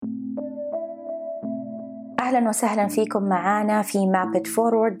أهلا وسهلا فيكم معانا في مابت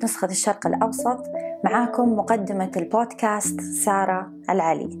فورورد نسخة الشرق الأوسط. معاكم مقدمة البودكاست سارة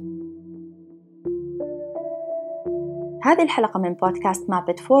العلي. هذه الحلقة من بودكاست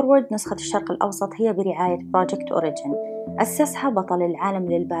مابت فورورد نسخة الشرق الأوسط هي برعاية بروجكت أوريجين، أسسها بطل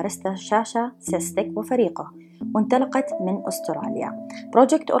العالم للباريستا شاشا سيستيك وفريقه، وانطلقت من أستراليا.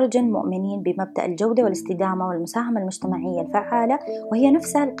 بروجكت أوريجين مؤمنين بمبدأ الجودة والاستدامة والمساهمة المجتمعية الفعالة، وهي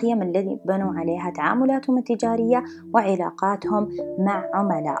نفسها القيم التي بنوا عليها تعاملاتهم التجارية وعلاقاتهم مع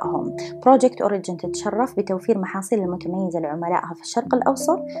عملائهم. بروجكت أوريجين تتشرف بتوفير محاصيل المتميزة لعملائها في الشرق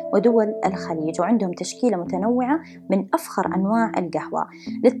الأوسط ودول الخليج، وعندهم تشكيلة متنوعة من أفخر أنواع القهوة.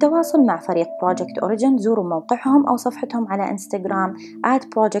 للتواصل مع فريق بروجكت أوريجين زوروا موقعهم أو صفحتهم على إنستغرام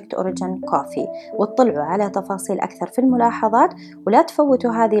 @projectorigincoffee واطلعوا على تفاصيل أكثر في الملاحظات. ولا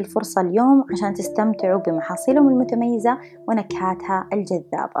تفوتوا هذه الفرصة اليوم عشان تستمتعوا بمحاصيلهم المتميزة ونكهاتها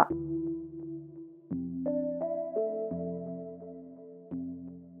الجذابة.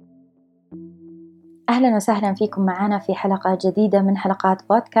 أهلا وسهلا فيكم معنا في حلقة جديدة من حلقات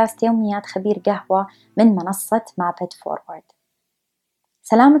بودكاست يوميات خبير قهوة من منصة مابت فورورد.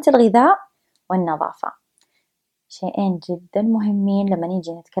 سلامة الغذاء والنظافة شيئين جدا مهمين لما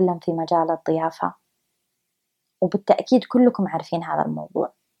نيجي نتكلم في مجال الضيافة، وبالتأكيد كلكم عارفين هذا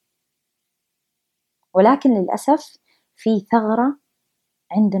الموضوع، ولكن للأسف في ثغرة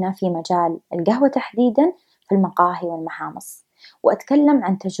عندنا في مجال القهوة تحديدا في المقاهي والمحامص. وأتكلم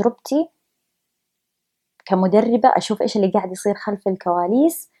عن تجربتي كمدربة، أشوف إيش اللي قاعد يصير خلف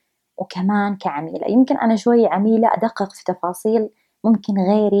الكواليس، وكمان كعميلة. يمكن أنا شوي عميلة أدقق في تفاصيل ممكن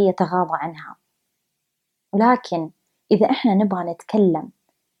غيري يتغاضى عنها، ولكن إذا إحنا نبغى نتكلم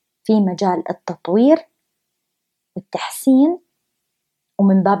في مجال التطوير والتحسين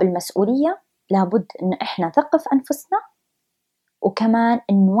ومن باب المسؤولية، لابد إن إحنا نثقف أنفسنا، وكمان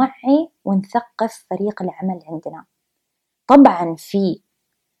نوعي ونثقف فريق العمل عندنا. طبعا في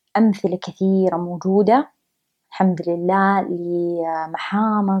أمثلة كثيرة موجودة الحمد لله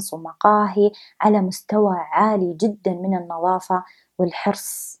لمحامص ومقاهي على مستوى عالي جدا من النظافة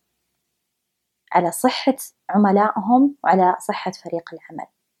والحرص على صحة عملائهم وعلى صحة فريق العمل.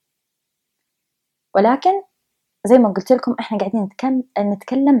 ولكن زي ما قلت لكم احنا قاعدين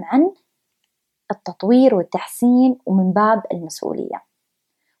نتكلم عن التطوير والتحسين ومن باب المسؤولية.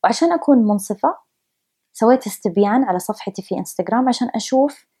 وعشان أكون منصفة سويت استبيان على صفحتي في إنستغرام عشان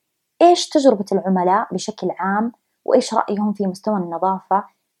أشوف إيش تجربة العملاء بشكل عام وإيش رأيهم في مستوى النظافة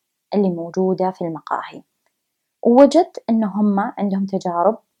اللي موجودة في المقاهي. ووجدت إنه هم عندهم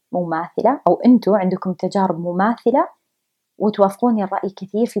تجارب مماثلة، أو أنتوا عندكم تجارب مماثلة، وتوافقوني الرأي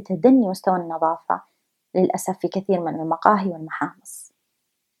كثير في تدني مستوى النظافة للأسف في كثير من المقاهي والمحامص.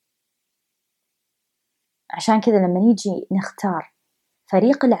 عشان كذا لما نيجي نختار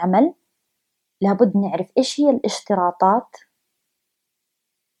فريق العمل لابد نعرف إيش هي الاشتراطات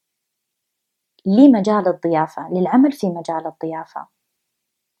لمجال الضيافة، للعمل في مجال الضيافة.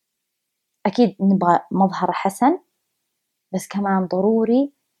 أكيد نبغى مظهر حسن، بس كمان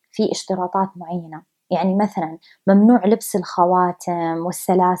ضروري في اشتراطات معينة. يعني مثلا ممنوع لبس الخواتم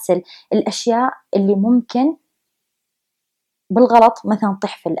والسلاسل، الأشياء اللي ممكن بالغلط مثلا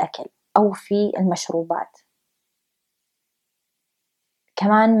تطيح في الأكل أو في المشروبات.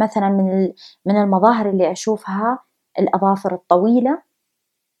 كمان مثلا من المظاهر اللي أشوفها الأظافر الطويلة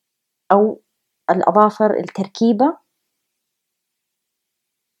أو الأظافر التركيبة،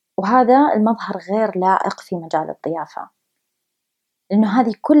 وهذا المظهر غير لائق في مجال الضيافة، لأنه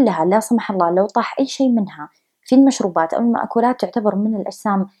هذه كلها لا سمح الله لو طاح أي شيء منها في المشروبات أو المأكولات تعتبر من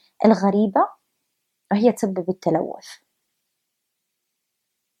الأجسام الغريبة وهي تسبب التلوث.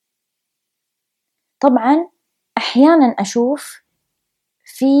 طبعا أحيانا أشوف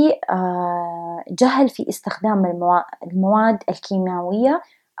في جهل في استخدام المواد الكيماوية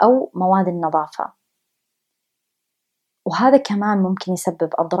أو مواد النظافة، وهذا كمان ممكن يسبب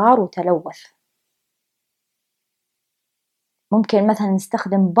أضرار وتلوث. ممكن مثلا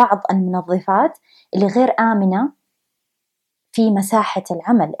نستخدم بعض المنظفات اللي غير آمنة في مساحة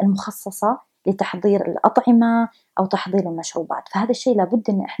العمل المخصصة لتحضير الأطعمة أو تحضير المشروبات. فهذا الشيء لابد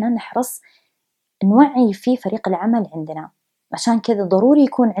أن احنا نحرص نوعي فيه فريق العمل عندنا. عشان كذا ضروري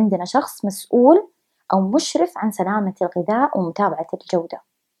يكون عندنا شخص مسؤول أو مشرف عن سلامة الغذاء ومتابعة الجودة.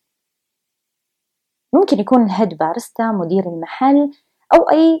 ممكن يكون الهيد باريستا، مدير المحل، أو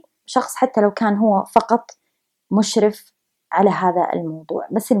أي شخص حتى لو كان هو فقط مشرف على هذا الموضوع،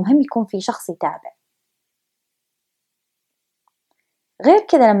 بس المهم يكون في شخص يتابع. غير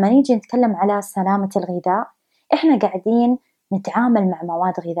كذا لما نيجي نتكلم على سلامة الغذاء إحنا قاعدين نتعامل مع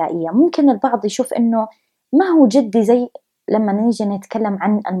مواد غذائية. ممكن البعض يشوف إنه ما هو جدي زي لما نيجي نتكلم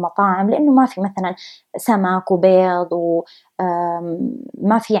عن المطاعم، لأنه ما في مثلا سمك وبيض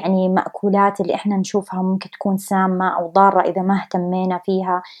وما في يعني مأكولات اللي إحنا نشوفها ممكن تكون سامة أو ضارة إذا ما اهتمينا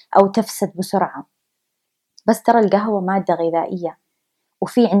فيها أو تفسد بسرعة. بس ترى القهوة مادة غذائية،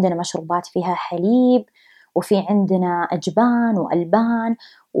 وفي عندنا مشروبات فيها حليب، وفي عندنا أجبان وألبان،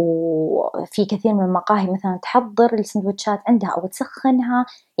 وفي كثير من المقاهي مثلا تحضر السندوتشات عندها أو تسخنها،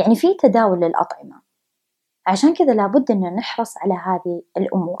 يعني في تداول للأطعمة. عشان كذا لابد أن نحرص على هذه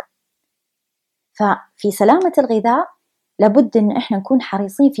الأمور. ففي سلامة الغذاء لابد أن إحنا نكون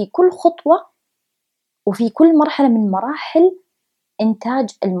حريصين في كل خطوة وفي كل مرحلة من مراحل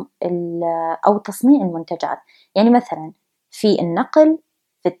إنتاج أو تصنيع المنتجات. يعني مثلا في النقل،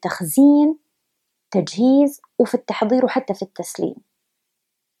 في التخزين، تجهيز، وفي التحضير، وحتى في التسليم.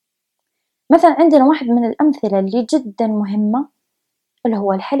 مثلا عندنا واحد من الأمثلة اللي جدا مهمة اللي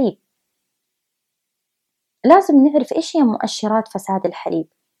هو الحليب. لازم نعرف إيش هي مؤشرات فساد الحليب.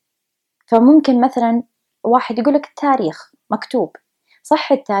 فممكن مثلا واحد يقولك التاريخ مكتوب،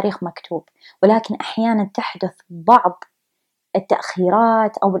 صح التاريخ مكتوب، ولكن أحيانا تحدث بعض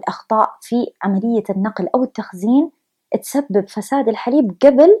التأخيرات أو الأخطاء في عملية النقل أو التخزين تسبب فساد الحليب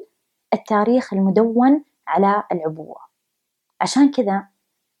قبل التاريخ المدون على العبوة. عشان كذا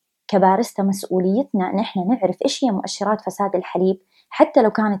كبارستا مسؤوليتنا إن إحنا نعرف إيش هي مؤشرات فساد الحليب حتى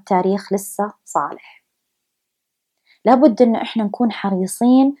لو كان التاريخ لسه صالح. لابد إن إحنا نكون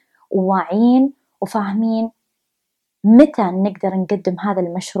حريصين وواعين وفاهمين متى نقدر نقدم هذا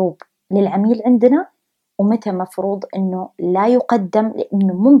المشروب للعميل عندنا، ومتى مفروض إنه لا يقدم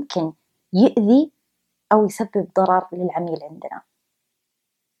لأنه ممكن يؤذي أو يسبب ضرر للعميل عندنا.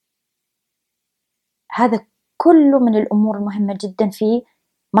 هذا كله من الأمور المهمة جدا في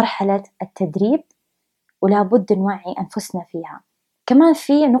مرحلة التدريب، ولا بد نوعي أنفسنا فيها. كمان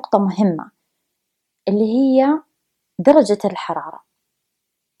في نقطة مهمة اللي هي درجة الحرارة.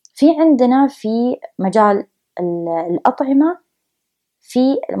 في عندنا في مجال الأطعمة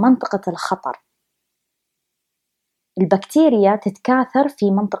في منطقة الخطر، البكتيريا تتكاثر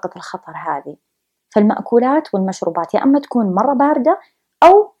في منطقة الخطر هذه، فالمأكولات والمشروبات يا أما تكون مرة باردة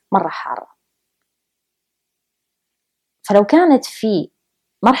أو مرة حارة. فلو كانت في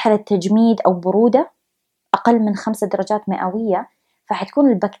مرحلة تجميد أو برودة أقل من 5 درجات مئوية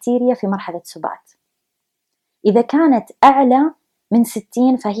فحتكون البكتيريا في مرحلة سبات. إذا كانت أعلى من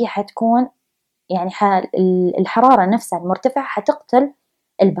 60 فهي حتكون يعني الحرارة نفسها المرتفعة حتقتل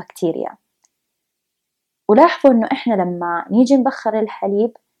البكتيريا. ولاحظوا إنه إحنا لما نيجي نبخر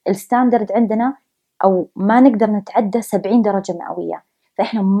الحليب الستاندرد عندنا أو ما نقدر نتعدى 70 درجة مئوية،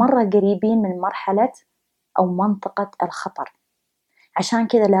 فإحنا مرة قريبين من مرحلة أو منطقة الخطر. عشان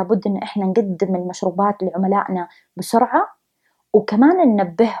كذا لابد إن إحنا نقدم المشروبات لعملائنا بسرعة، وكمان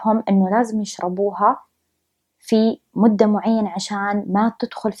ننبههم إنه لازم يشربوها في مدة معينة عشان ما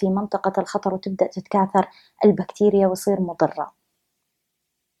تدخل في منطقة الخطر وتبدأ تتكاثر البكتيريا ويصير مضرة.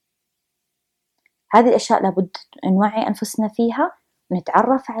 هذه الأشياء لابد نوعي أنفسنا فيها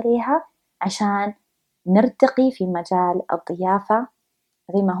ونتعرف عليها عشان نرتقي في مجال الضيافة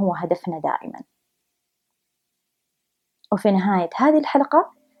زي ما هو هدفنا دائما. وفي نهاية هذه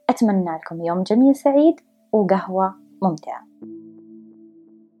الحلقة أتمنى لكم يوم جميل سعيد وقهوة ممتعة.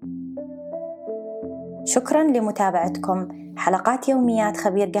 شكرا لمتابعتكم حلقات يوميات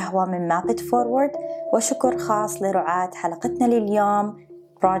خبير قهوة من مابت فورورد، وشكر خاص لرعاة حلقتنا لليوم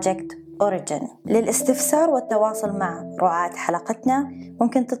Project Origin. للاستفسار والتواصل مع رعاة حلقتنا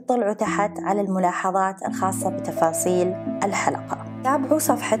ممكن تطلعوا تحت على الملاحظات الخاصة بتفاصيل الحلقة. تابعوا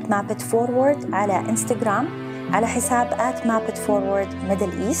صفحة مابت فورورد على انستغرام على حساب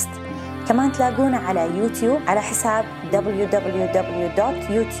 @mapitforwardmiddleeast. كمان تلاقونا على يوتيوب على حساب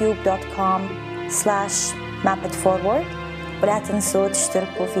www.youtube.com/mapitforward، ولا تنسوا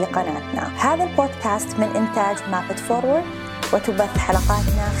تشتركوا في قناتنا. هذا البودكاست من إنتاج مابت فورورد، وتبث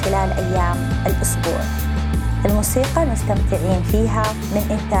حلقاتنا خلال أيام الأسبوع. الموسيقى مستمتعين فيها من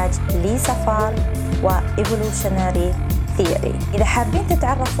إنتاج لي سفار وإيفولوشنري ثيوري. إذا حابين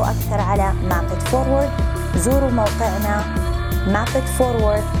تتعرفوا أكثر على مابت فورورد زوروا موقعنا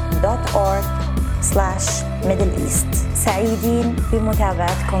mapitforward.org/middleeast. سعيدين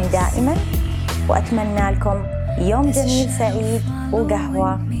بمتابعتكم دائما، وأتمنى لكم يوم جميل سعيد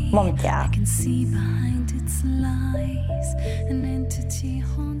وقهوة ممتعة. An entity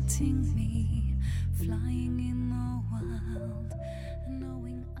haunting me, flying in the wild,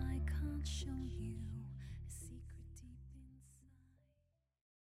 knowing I can't show